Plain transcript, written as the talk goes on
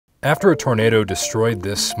After a tornado destroyed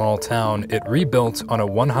this small town, it rebuilt on a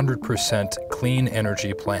 100% clean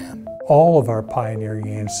energy plan. All of our pioneering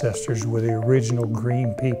ancestors were the original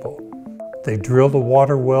green people. They drilled a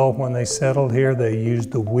water well when they settled here. They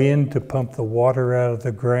used the wind to pump the water out of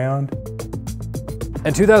the ground.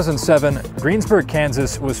 In 2007, Greensburg,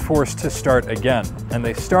 Kansas was forced to start again, and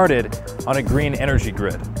they started on a green energy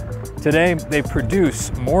grid. Today, they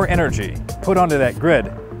produce more energy put onto that grid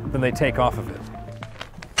than they take off of it.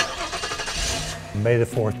 May the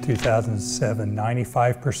 4th, 2007,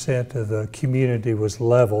 95% of the community was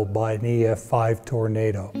leveled by an EF5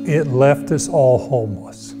 tornado. It left us all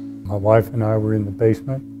homeless. My wife and I were in the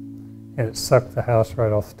basement, and it sucked the house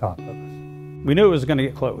right off the top of us. We knew it was going to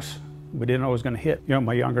get close. We didn't know it was going to hit. You know,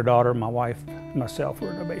 my younger daughter, my wife, and myself were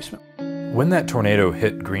in the basement. When that tornado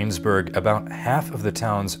hit Greensburg, about half of the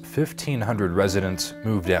town's 1,500 residents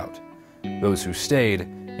moved out. Those who stayed,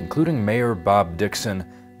 including Mayor Bob Dixon,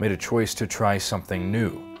 made a choice to try something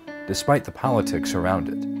new, despite the politics around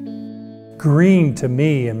it. Green to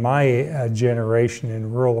me in my generation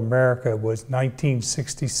in rural America was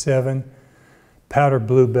 1967, powder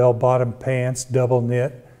blue bell-bottom pants, double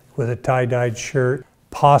knit with a tie-dyed shirt,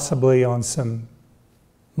 possibly on some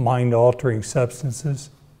mind-altering substances,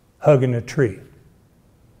 hugging a tree.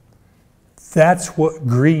 That's what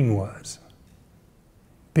green was,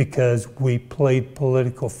 because we played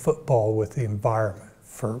political football with the environment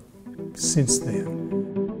since then.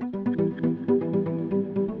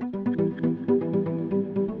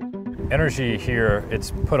 Energy here,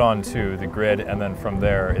 it's put onto the grid, and then from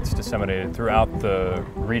there it's disseminated throughout the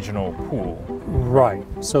regional pool. Right,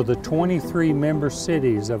 so the 23 member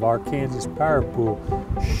cities of our Kansas Power Pool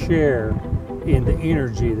share in the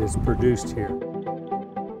energy that's produced here.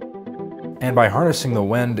 And by harnessing the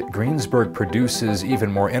wind, Greensburg produces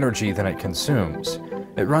even more energy than it consumes.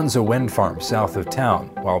 It runs a wind farm south of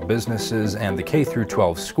town, while businesses and the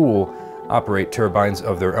K-12 school operate turbines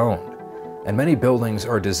of their own. And many buildings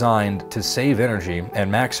are designed to save energy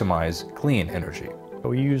and maximize clean energy.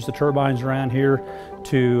 We use the turbines around here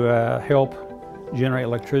to help generate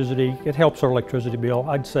electricity. It helps our electricity bill,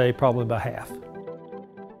 I'd say probably by half.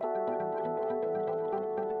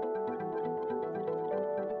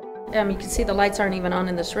 You can see the lights aren't even on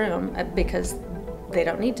in this room because they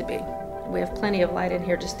don't need to be. We have plenty of light in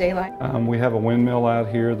here, just daylight. We have a windmill out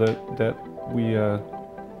here that we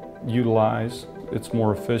utilize. It's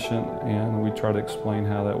more efficient, and we try to explain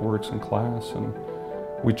how that works in class, and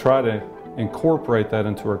we try to incorporate that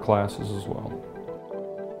into our classes as well.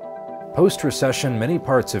 Post-recession, many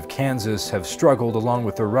parts of Kansas have struggled along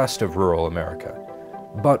with the rest of rural America.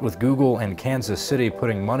 But with Google and Kansas City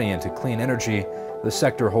putting money into clean energy, the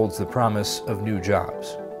sector holds the promise of new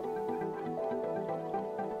jobs.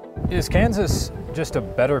 Is Kansas just a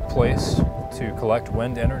better place to collect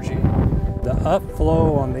wind energy? The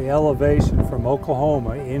upflow on the elevation from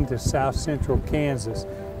Oklahoma into south central Kansas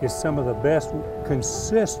is some of the best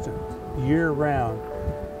consistent year-round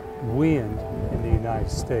wind in the United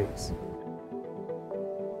States.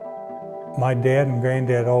 My dad and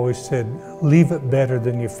granddad always said, leave it better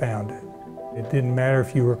than you found it. It didn't matter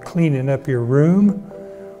if you were cleaning up your room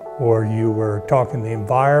or you were talking the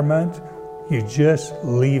environment, you just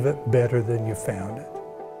leave it better than you found it.